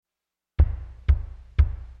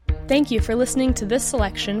Thank you for listening to this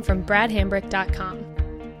selection from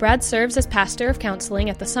bradhambrick.com. Brad serves as pastor of counseling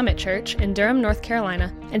at the Summit Church in Durham, North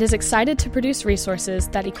Carolina, and is excited to produce resources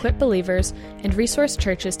that equip believers and resource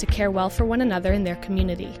churches to care well for one another in their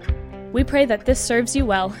community. We pray that this serves you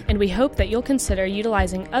well, and we hope that you'll consider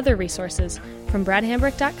utilizing other resources from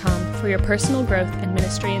bradhambrick.com for your personal growth and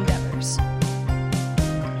ministry endeavors.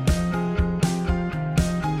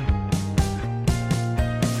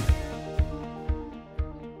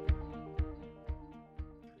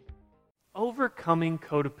 Overcoming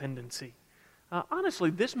codependency.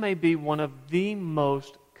 Honestly, this may be one of the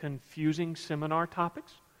most confusing seminar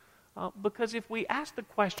topics because if we ask the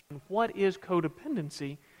question, what is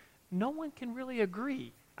codependency, no one can really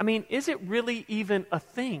agree. I mean, is it really even a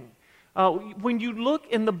thing? When you look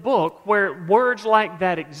in the book where words like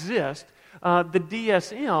that exist, the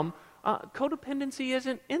DSM, codependency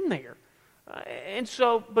isn't in there. And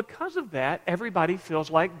so because of that, everybody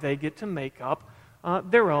feels like they get to make up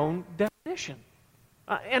their own definition.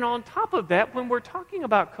 And on top of that, when we're talking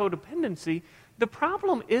about codependency, the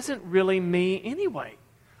problem isn't really me anyway.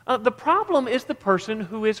 The problem is the person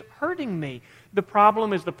who is hurting me. The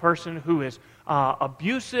problem is the person who is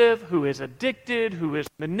abusive, who is addicted, who is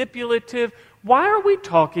manipulative. Why are we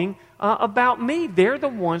talking about me? They're the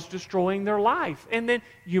ones destroying their life. And then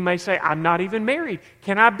you may say, I'm not even married.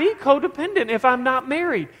 Can I be codependent if I'm not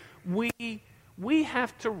married? We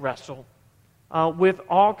have to wrestle with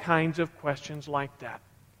all kinds of questions like that.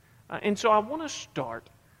 And so I want to start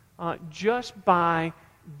just by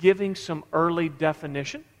giving some early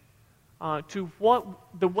definition to what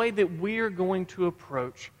the way that we are going to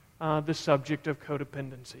approach the subject of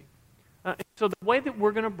codependency. So the way that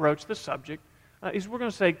we're going to broach the subject is we're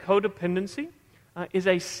going to say codependency is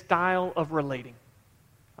a style of relating.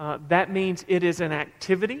 That means it is an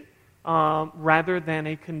activity rather than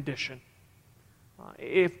a condition.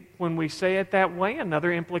 When we say it that way,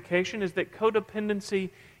 another implication is that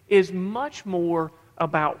codependency is much more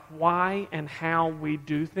about why and how we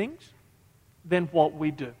do things than what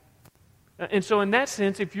we do. And so in that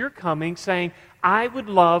sense, if you're coming saying, I would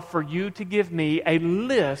love for you to give me a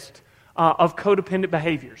list of codependent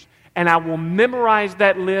behaviors, and I will memorize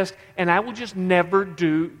that list, and I will just never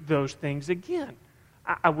do those things again.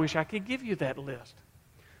 I wish I could give you that list.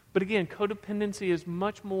 But again, codependency is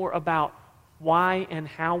much more about why and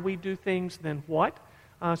how we do things than what.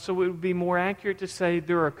 So it would be more accurate to say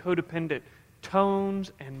there are codependent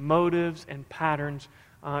tones and motives and patterns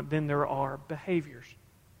than there are behaviors.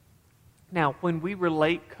 Now, when we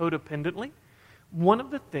relate codependently, one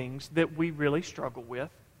of the things that we really struggle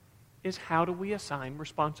with is how do we assign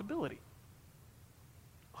responsibility?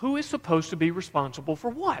 Who is supposed to be responsible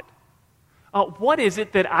for what? What is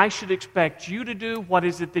it that I should expect you to do? What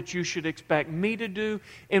is it that you should expect me to do?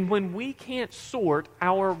 And when we can't sort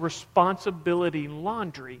our responsibility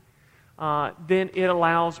laundry, then it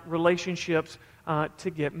allows relationships to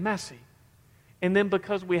get messy. And then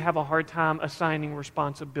because we have a hard time assigning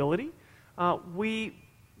responsibility, we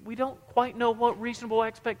don't quite know what reasonable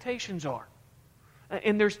expectations are.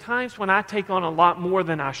 And there's times when I take on a lot more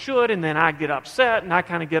than I should, and then I get upset, and I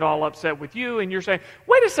kind of get all upset with you, and you're saying,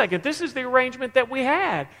 wait a second, this is the arrangement that we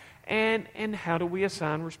had. And how do we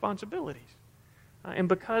assign responsibilities? And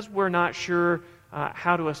because we're not sure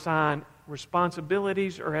how to assign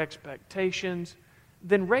responsibilities or expectations,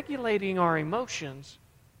 then regulating our emotions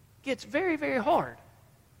gets very, very hard.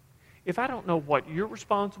 If I don't know what you're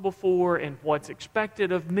responsible for and what's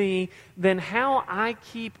expected of me, then how I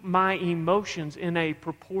keep my emotions in a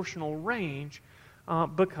proportional range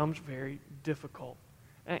becomes very difficult.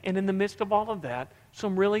 And in the midst of all of that,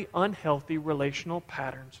 some really unhealthy relational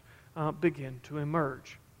patterns begin to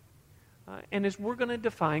emerge. And as we're going to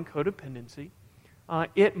define codependency,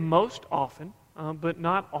 it most often, but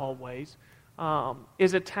not always,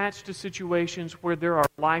 is attached to situations where there are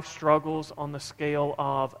life struggles on the scale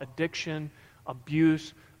of addiction,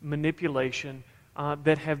 abuse, manipulation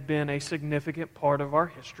that have been a significant part of our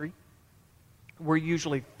history. We're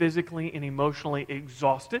usually physically and emotionally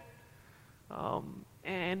exhausted.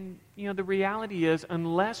 And the reality is,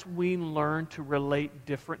 unless we learn to relate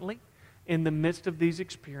differently in the midst of these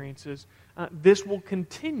experiences, this will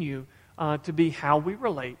continue to be how we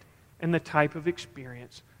relate and the type of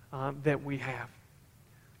experience that we have.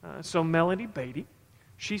 So Melody Beatty,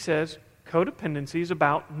 she says, codependency is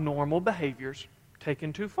about normal behaviors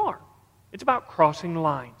taken too far. It's about crossing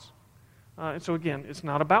lines. And so again, it's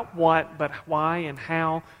not about what, but why and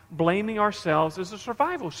how. Blaming ourselves is a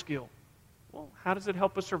survival skill. Well, how does it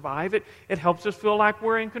help us survive? It helps us feel like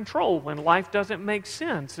we're in control when life doesn't make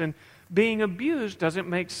sense, and being abused doesn't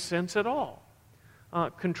make sense at all.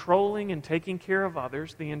 controlling and taking care of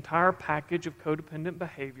others, the entire package of codependent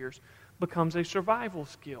behaviors, becomes a survival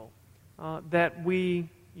skill that we,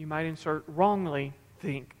 you might insert, wrongly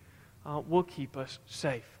think will keep us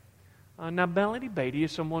safe. Now, Melanie Beatty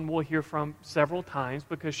is someone we'll hear from several times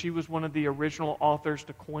because she was one of the original authors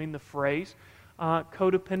to coin the phrase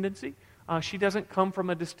codependency. She doesn't come from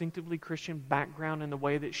a distinctively Christian background in the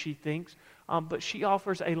way that she thinks, but she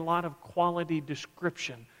offers a lot of quality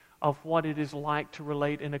description of what it is like to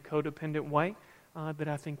relate in a codependent way that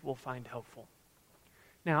I think we'll find helpful.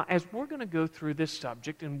 Now, as we're going to go through this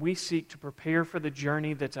subject and we seek to prepare for the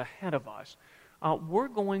journey that's ahead of us, we're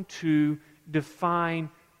going to define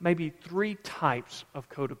maybe 3 types of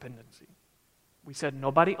codependency. We said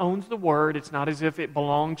nobody owns the word. It's not as if it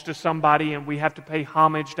belongs to somebody and we have to pay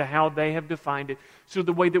homage to how they have defined it. So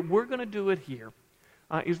the way that we're going to do it here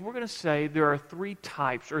is we're going to say there are 3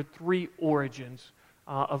 types or 3 origins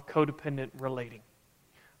of codependent relating.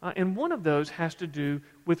 And one of those has to do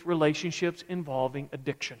with relationships involving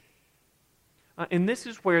addiction. And this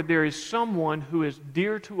is where there is someone who is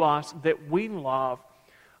dear to us that we love,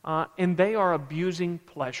 and they are abusing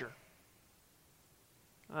pleasure.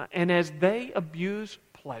 And as they abuse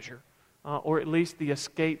pleasure, or at least the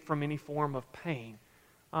escape from any form of pain,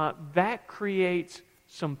 that creates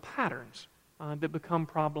some patterns that become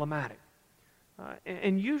problematic.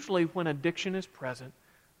 And usually when addiction is present,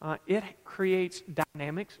 it creates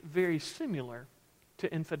dynamics very similar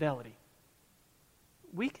to infidelity.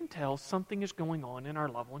 We can tell something is going on in our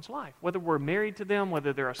loved one's life. Whether we're married to them,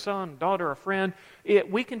 whether they're a son, daughter, a friend,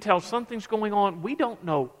 we can tell something's going on. We don't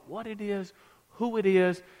know what it is, who it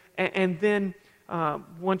is, and then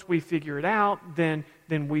once we figure it out, then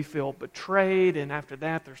we feel betrayed, and after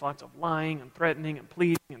that there's lots of lying and threatening and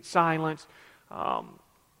pleading and silence.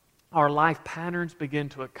 Our life patterns begin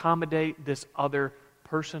to accommodate this other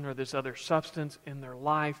person or this other substance in their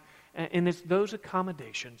life, and it's those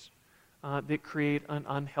accommodations that create an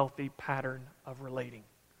unhealthy pattern of relating.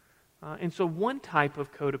 And so one type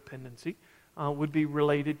of codependency would be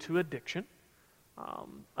related to addiction.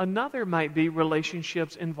 Another might be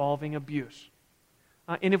relationships involving abuse.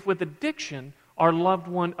 And if with addiction, our loved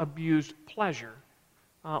one abused pleasure,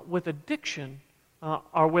 with addiction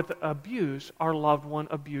or with abuse, our loved one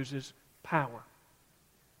abuses power.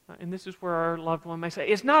 And this is where our loved one may say,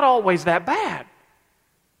 it's not always that bad.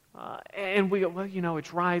 And we go, well,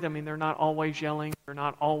 it's right. I mean, they're not always yelling. They're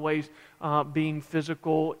not always being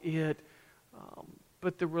physical.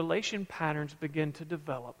 But the relation patterns begin to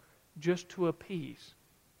develop just to appease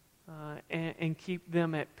and keep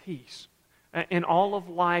them at peace. And all of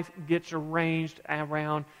life gets arranged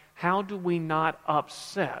around how do we not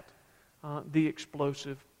upset the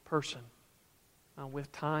explosive person.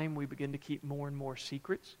 With time, we begin to keep more and more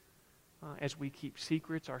secrets. As we keep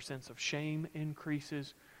secrets, our sense of shame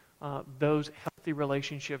increases. Those healthy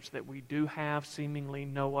relationships that we do have seemingly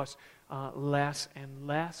know us less and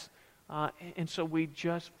less. And so we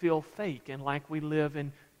just feel fake and like we live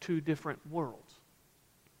in 2 different worlds.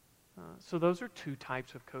 So those are 2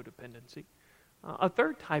 types of codependency. A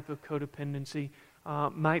third type of codependency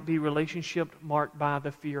might be relationship marked by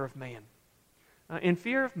the fear of man. And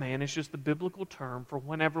fear of man is just the biblical term for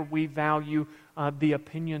whenever we value the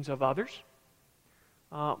opinions of others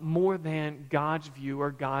more than God's view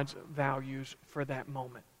or God's values for that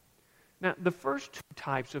moment. Now, the first 2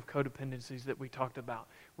 types of codependencies that we talked about,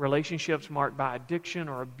 relationships marked by addiction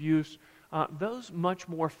or abuse, those much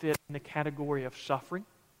more fit in the category of suffering.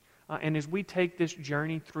 And as we take this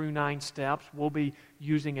journey through 9 steps, we'll be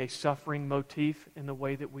using a suffering motif in the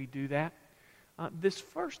way that we do that. This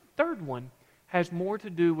third one has more to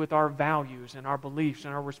do with our values and our beliefs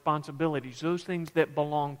and our responsibilities, those things that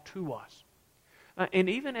belong to us. And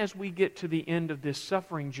even as we get to the end of this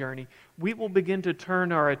suffering journey, we will begin to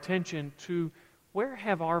turn our attention to where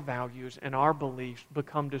have our values and our beliefs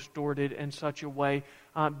become distorted in such a way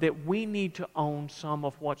that we need to own some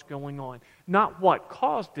of what's going on. Not what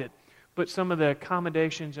caused it, but some of the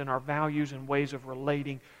accommodations in our values and ways of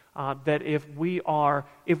relating that if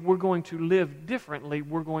we're going to live differently,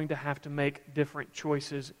 we're going to have to make different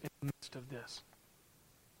choices in the midst of this.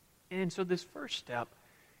 And so this first step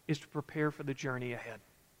is to prepare for the journey ahead.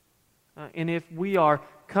 And if we are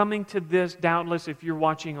coming to this, doubtless, if you're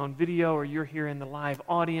watching on video or you're here in the live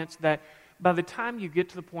audience, that by the time you get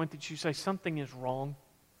to the point that you say something is wrong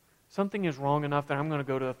enough that I'm going to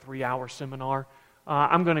go to a 3-hour seminar,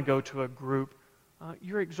 I'm going to go to a group,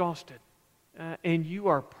 you're exhausted. And you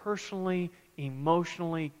are personally,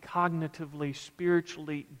 emotionally, cognitively,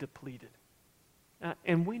 spiritually depleted.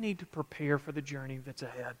 And we need to prepare for the journey that's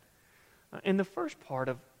ahead. And the first part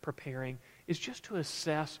of preparing is just to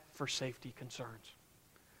assess for safety concerns.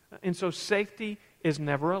 And so safety is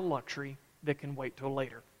never a luxury that can wait till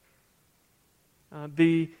later.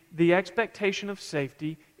 The expectation of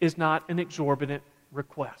safety is not an exorbitant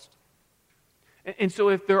request. And so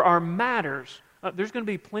if there are matters, there's going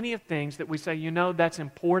to be plenty of things that we say, that's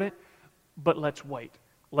important, but let's wait.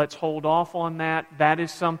 Let's hold off on that. That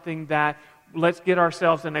is something that, let's get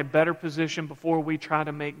ourselves in a better position before we try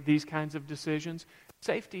to make these kinds of decisions.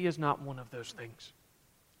 Safety is not one of those things.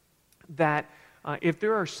 That if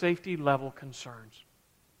there are safety level concerns,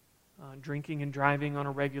 drinking and driving on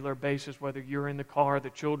a regular basis, whether you're in the car, the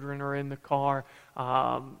children are in the car,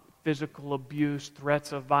 physical abuse,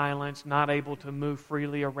 threats of violence, not able to move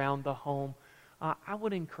freely around the home, I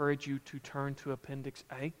would encourage you to turn to Appendix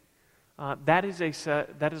A. That is a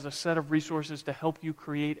set of resources to help you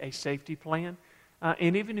create a safety plan.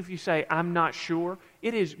 And even if you say, I'm not sure,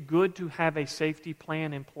 it is good to have a safety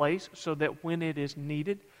plan in place so that when it is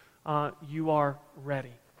needed, you are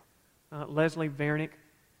ready. Leslie Vernick,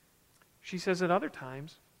 she says at other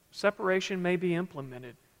times, separation may be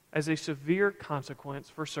implemented as a severe consequence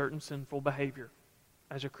for certain sinful behavior.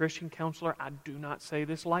 As a Christian counselor, I do not say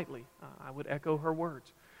this lightly. I would echo her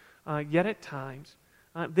words. Yet at times,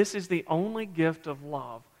 this is the only gift of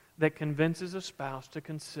love that convinces a spouse to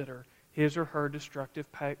consider his or her destructive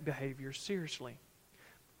behavior seriously.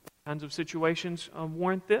 Kinds of situations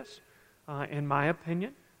warrant this. In my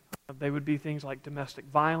opinion, they would be things like domestic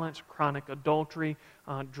violence, chronic adultery,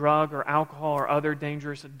 drug or alcohol or other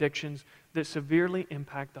dangerous addictions that severely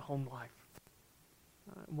impact the home life.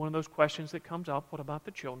 One of those questions that comes up, what about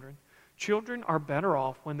the children? Children are better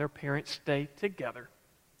off when their parents stay together,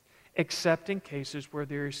 except in cases where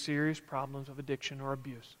there are serious problems of addiction or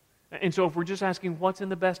abuse. And so if we're just asking what's in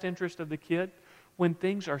the best interest of the kid, when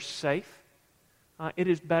things are safe, it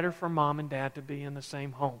is better for mom and dad to be in the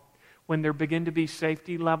same home. When there begin to be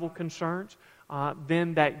safety level concerns,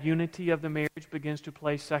 then that unity of the marriage begins to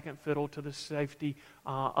play second fiddle to the safety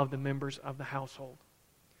of the members of the household.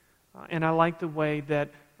 And I like the way that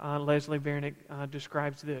Leslie Vernick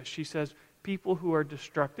describes this. She says, people who are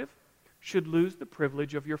destructive should lose the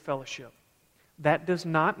privilege of your fellowship. That does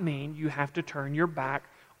not mean you have to turn your back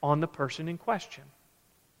on the person in question.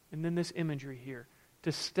 And then this imagery here,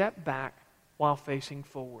 to step back while facing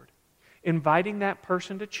forward, inviting that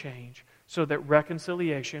person to change so that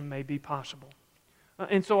reconciliation may be possible.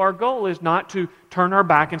 And so our goal is not to turn our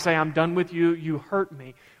back and say, I'm done with you, you hurt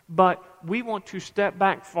me. But we want to step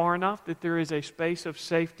back far enough that there is a space of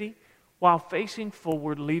safety while facing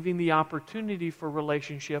forward, leaving the opportunity for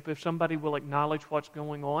relationship if somebody will acknowledge what's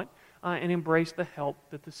going on and embrace the help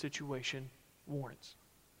that the situation warrants.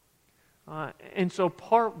 And so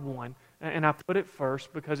part one, and I put it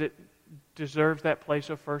first because it deserves that place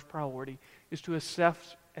of first priority, is to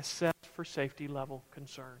assess for safety level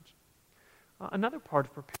concerns. Another part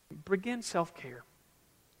of preparing, begin self-care.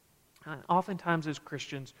 Oftentimes as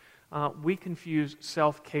Christians, we confuse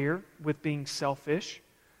self-care with being selfish,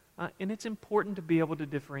 and it's important to be able to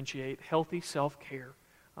differentiate healthy self-care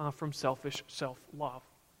from selfish self-love.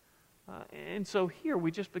 And so here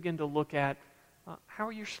we just begin to look at how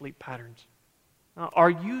are your sleep patterns? Are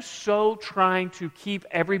you so trying to keep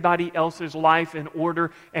everybody else's life in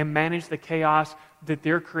order and manage the chaos that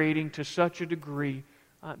they're creating to such a degree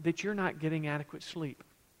that you're not getting adequate sleep?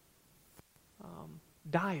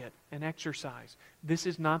 Diet and exercise. This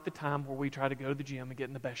is not the time where we try to go to the gym and get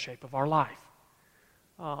in the best shape of our life.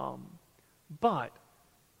 But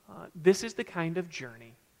this is the kind of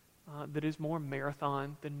journey that is more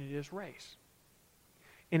marathon than it is race.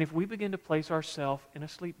 And if we begin to place ourselves in a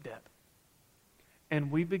sleep debt, and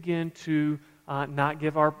we begin to not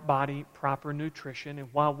give our body proper nutrition, and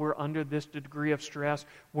while we're under this degree of stress,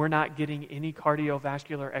 we're not getting any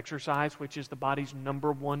cardiovascular exercise, which is the body's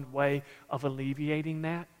number one way of alleviating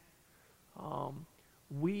that,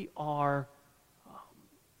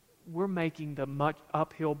 we're making the much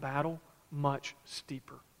uphill battle much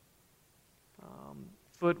steeper.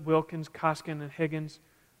 Foote, Wilkins, Koskin, and Higgins,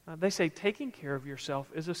 they say taking care of yourself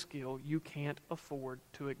is a skill you can't afford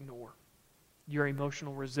to ignore. Your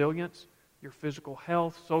emotional resilience, your physical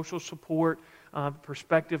health, social support,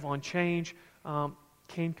 perspective on change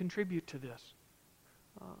can contribute to this.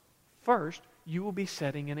 First, you will be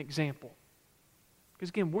setting an example. Because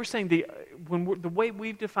again, we're saying the way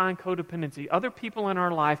we've defined codependency, other people in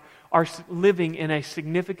our life are living in a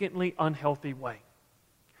significantly unhealthy way.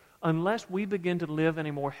 Unless we begin to live in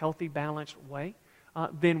a more healthy, balanced way,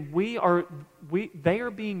 then they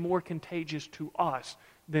are being more contagious to us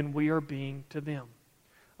than we are being to them.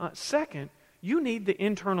 Second, you need the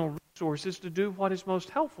internal resources to do what is most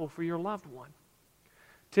helpful for your loved one.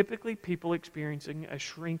 Typically, people experiencing a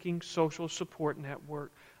shrinking social support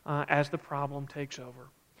network as the problem takes over.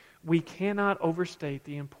 We cannot overstate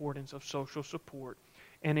the importance of social support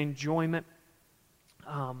and enjoyment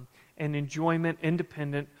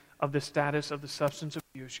independent of the status of the substance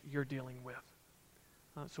abuse you're dealing with.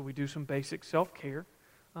 So we do some basic self-care.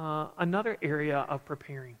 Another area of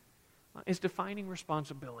preparing is defining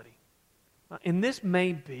responsibility. And this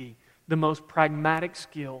may be the most pragmatic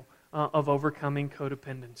skill of overcoming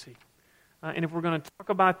codependency. And if we're going to talk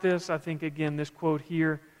about this, I think, again, this quote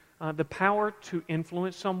here, the power to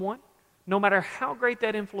influence someone, no matter how great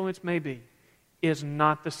that influence may be, is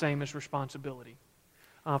not the same as responsibility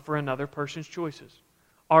for another person's choices.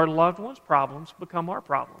 Our loved ones' problems become our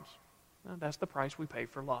problems. That's the price we pay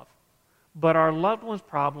for love. But our loved ones'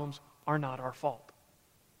 problems are not our fault.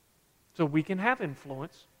 So we can have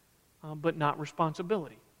influence, but not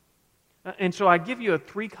responsibility. And so I give you a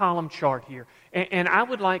 3-column chart here. And I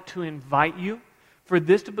would like to invite you for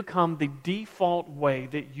this to become the default way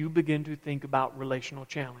that you begin to think about relational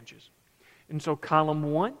challenges. And so column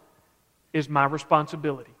 1 is my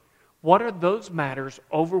responsibility. What are those matters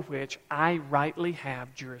over which I rightly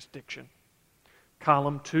have jurisdiction?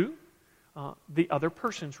 Column 2, the other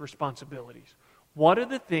person's responsibilities. What are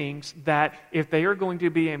the things that, if they are going to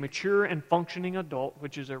be a mature and functioning adult,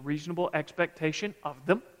 which is a reasonable expectation of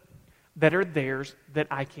them, that are theirs that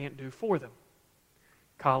I can't do for them?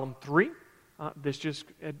 Column 3,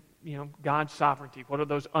 God's sovereignty. What are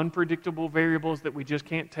those unpredictable variables that we just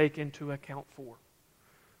can't take into account for?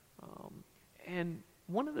 And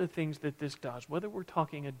one of the things that this does, whether we're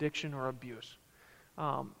talking addiction or abuse,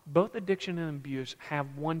 both addiction and abuse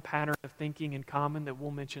have one pattern of thinking in common that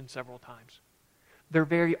we'll mention several times. They're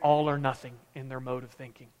very all or nothing in their mode of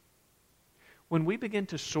thinking. When we begin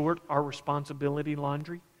to sort our responsibility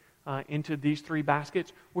laundry into these 3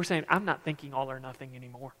 baskets, we're saying, I'm not thinking all or nothing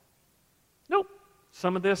anymore. Nope.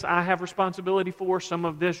 Some of this I have responsibility for. Some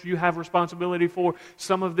of this you have responsibility for.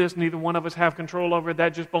 Some of this neither one of us have control over.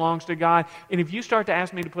 That just belongs to God. And if you start to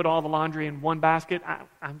ask me to put all the laundry in one basket,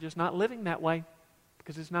 I'm just not living that way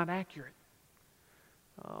because it's not accurate.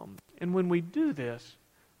 And when we do this,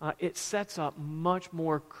 it sets up much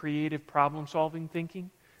more creative problem-solving thinking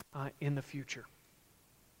in the future.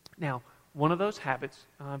 Now, one of those habits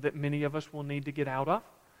that many of us will need to get out of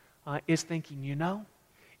is thinking,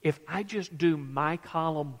 if I just do my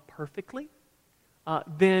column perfectly,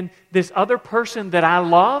 then this other person that I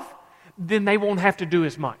love, then they won't have to do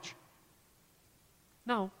as much.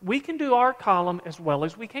 No, we can do our column as well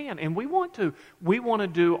as we can, and we want to. We want to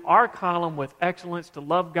do our column with excellence to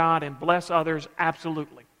love God and bless others,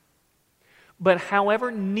 absolutely. But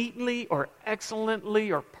however neatly or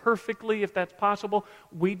excellently or perfectly, if that's possible,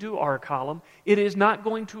 we do our column, it is not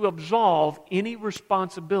going to absolve any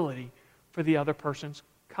responsibility for the other person's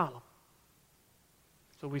column.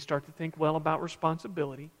 So we start to think well about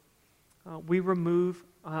responsibility. We remove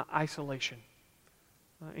isolation.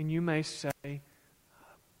 And you may say,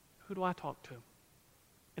 who do I talk to?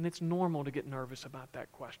 And it's normal to get nervous about that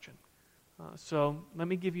question. So let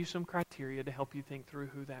me give you some criteria to help you think through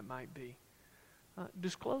who that might be.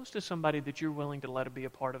 Disclose to somebody that you're willing to let it be a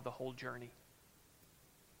part of the whole journey.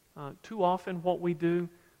 Too often what we do,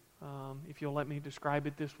 if you'll let me describe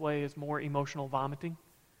it this way, is more emotional vomiting.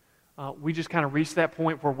 We just kind of reach that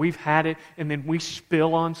point where we've had it and then we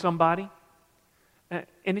spill on somebody.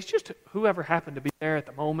 And it's just whoever happened to be there at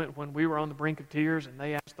the moment when we were on the brink of tears and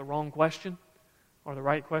they asked the wrong question or the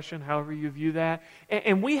right question, however you view that.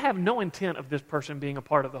 And we have no intent of this person being a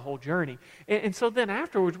part of the whole journey. And so then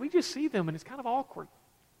afterwards, we just see them and it's kind of awkward.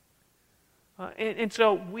 And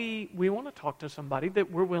so we want to talk to somebody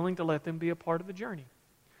that we're willing to let them be a part of the journey.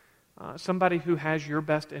 Somebody who has your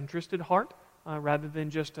best interest at heart rather than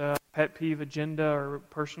just a pet peeve agenda or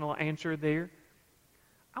personal answer there.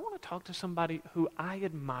 I want to talk to somebody who I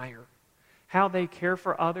admire, how they care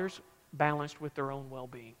for others balanced with their own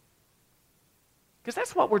well-being. Because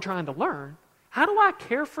that's what we're trying to learn. How do I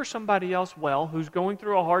care for somebody else well who's going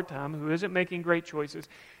through a hard time, who isn't making great choices,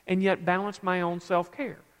 and yet balance my own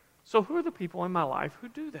self-care? So who are the people in my life who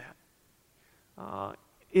do that?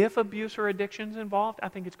 If abuse or addiction is involved, I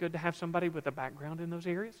think it's good to have somebody with a background in those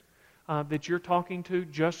areas that you're talking to,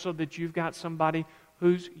 just so that you've got somebody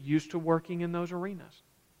who's used to working in those arenas.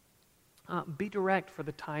 Be direct for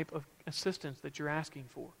the type of assistance that you're asking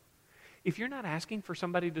for. If you're not asking for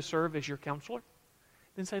somebody to serve as your counselor,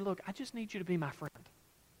 then say, look, I just need you to be my friend.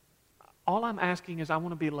 All I'm asking is I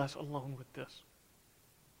want to be less alone with this.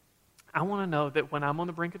 I want to know that when I'm on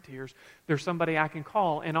the brink of tears, there's somebody I can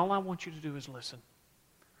call, and all I want you to do is listen.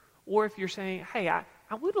 Or if you're saying, hey, I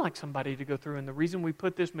would like somebody to go through, and the reason we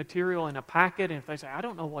put this material in a packet, and if they say, I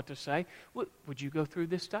don't know what to say, would you go through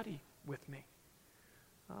this study with me?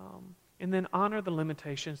 And then honor the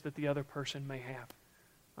limitations that the other person may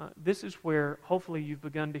have. This is where hopefully you've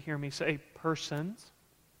begun to hear me say persons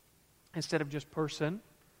instead of just person.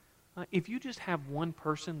 If you just have one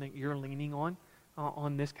person that you're leaning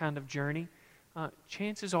on this kind of journey,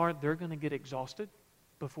 chances are they're going to get exhausted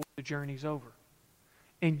before the journey's over.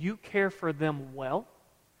 And you care for them well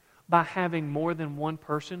by having more than one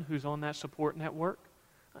person who's on that support network.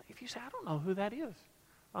 If you say, I don't know who that is,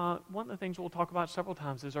 one of the things we'll talk about several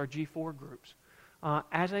times is our G4 groups.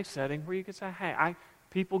 As a setting where you could say, hey,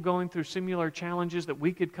 people going through similar challenges that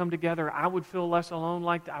we could come together. I would feel less alone.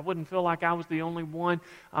 I wouldn't feel like I was the only one.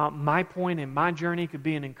 My point in my journey could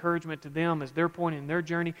be an encouragement to them as their point in their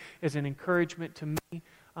journey is an encouragement to me.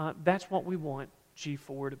 That's what we want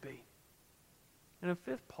G4 to be. And a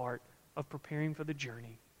fifth part of preparing for the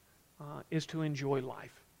journey is to enjoy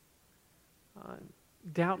life.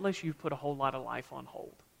 Doubtless you've put a whole lot of life on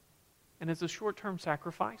hold. And as a short-term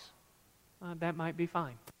sacrifice, that might be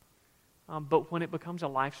fine. But when it becomes a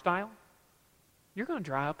lifestyle, you're going to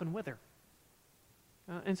dry up and wither.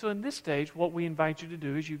 And so in this stage, what we invite you to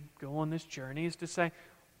do as you go on this journey is to say,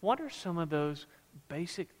 what are some of those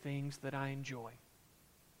basic things that I enjoy?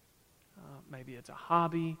 Maybe it's a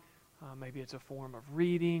hobby, maybe it's a form of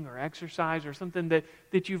reading or exercise or something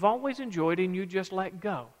that you've always enjoyed and you just let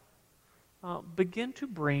go. Begin to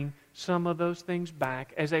bring some of those things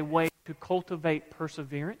back as a way to cultivate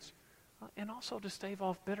perseverance and also to stave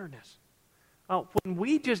off bitterness. When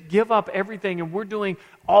we just give up everything and we're doing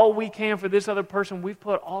all we can for this other person, we've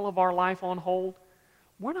put all of our life on hold,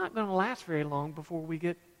 we're not going to last very long before we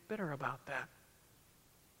get bitter about that.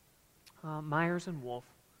 Myers and Wolf,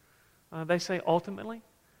 they say ultimately,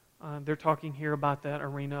 they're talking here about that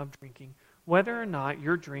arena of drinking. Whether or not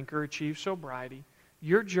your drinker achieves sobriety,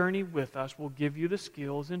 your journey with us will give you the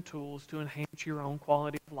skills and tools to enhance your own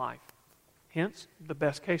quality of life. Hence, the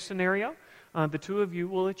best case scenario, the two of you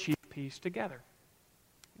will achieve peace together.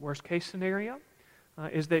 Worst case scenario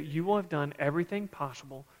is that you will have done everything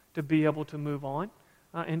possible to be able to move on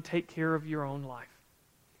and take care of your own life.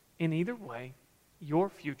 In either way, your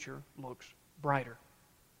future looks brighter.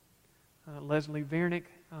 Leslie Vernick,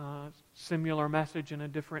 similar message in a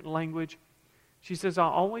different language. She says, I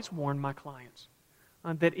always warn my clients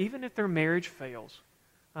that even if their marriage fails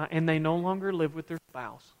and they no longer live with their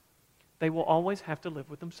spouse, they will always have to live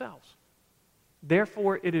with themselves.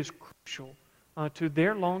 Therefore, it is crucial to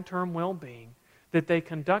their long-term well-being that they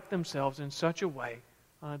conduct themselves in such a way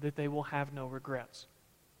that they will have no regrets.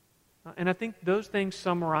 And I think those things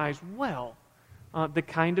summarize well the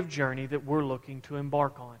kind of journey that we're looking to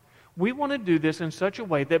embark on. We want to do this in such a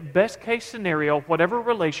way that best case scenario, whatever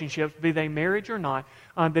relationships, be they marriage or not,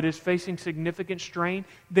 that is facing significant strain,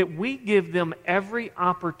 that we give them every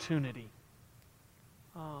opportunity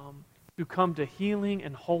to come to healing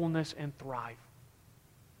and wholeness and thrive.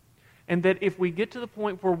 And that if we get to the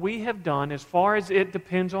point where we have done, as far as it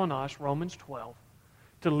depends on us, Romans 12,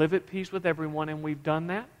 to live at peace with everyone, and we've done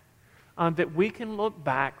that, that we can look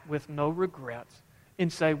back with no regrets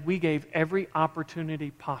and say we gave every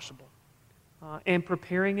opportunity possible. And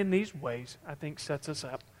preparing in these ways, I think, sets us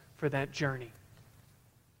up for that journey.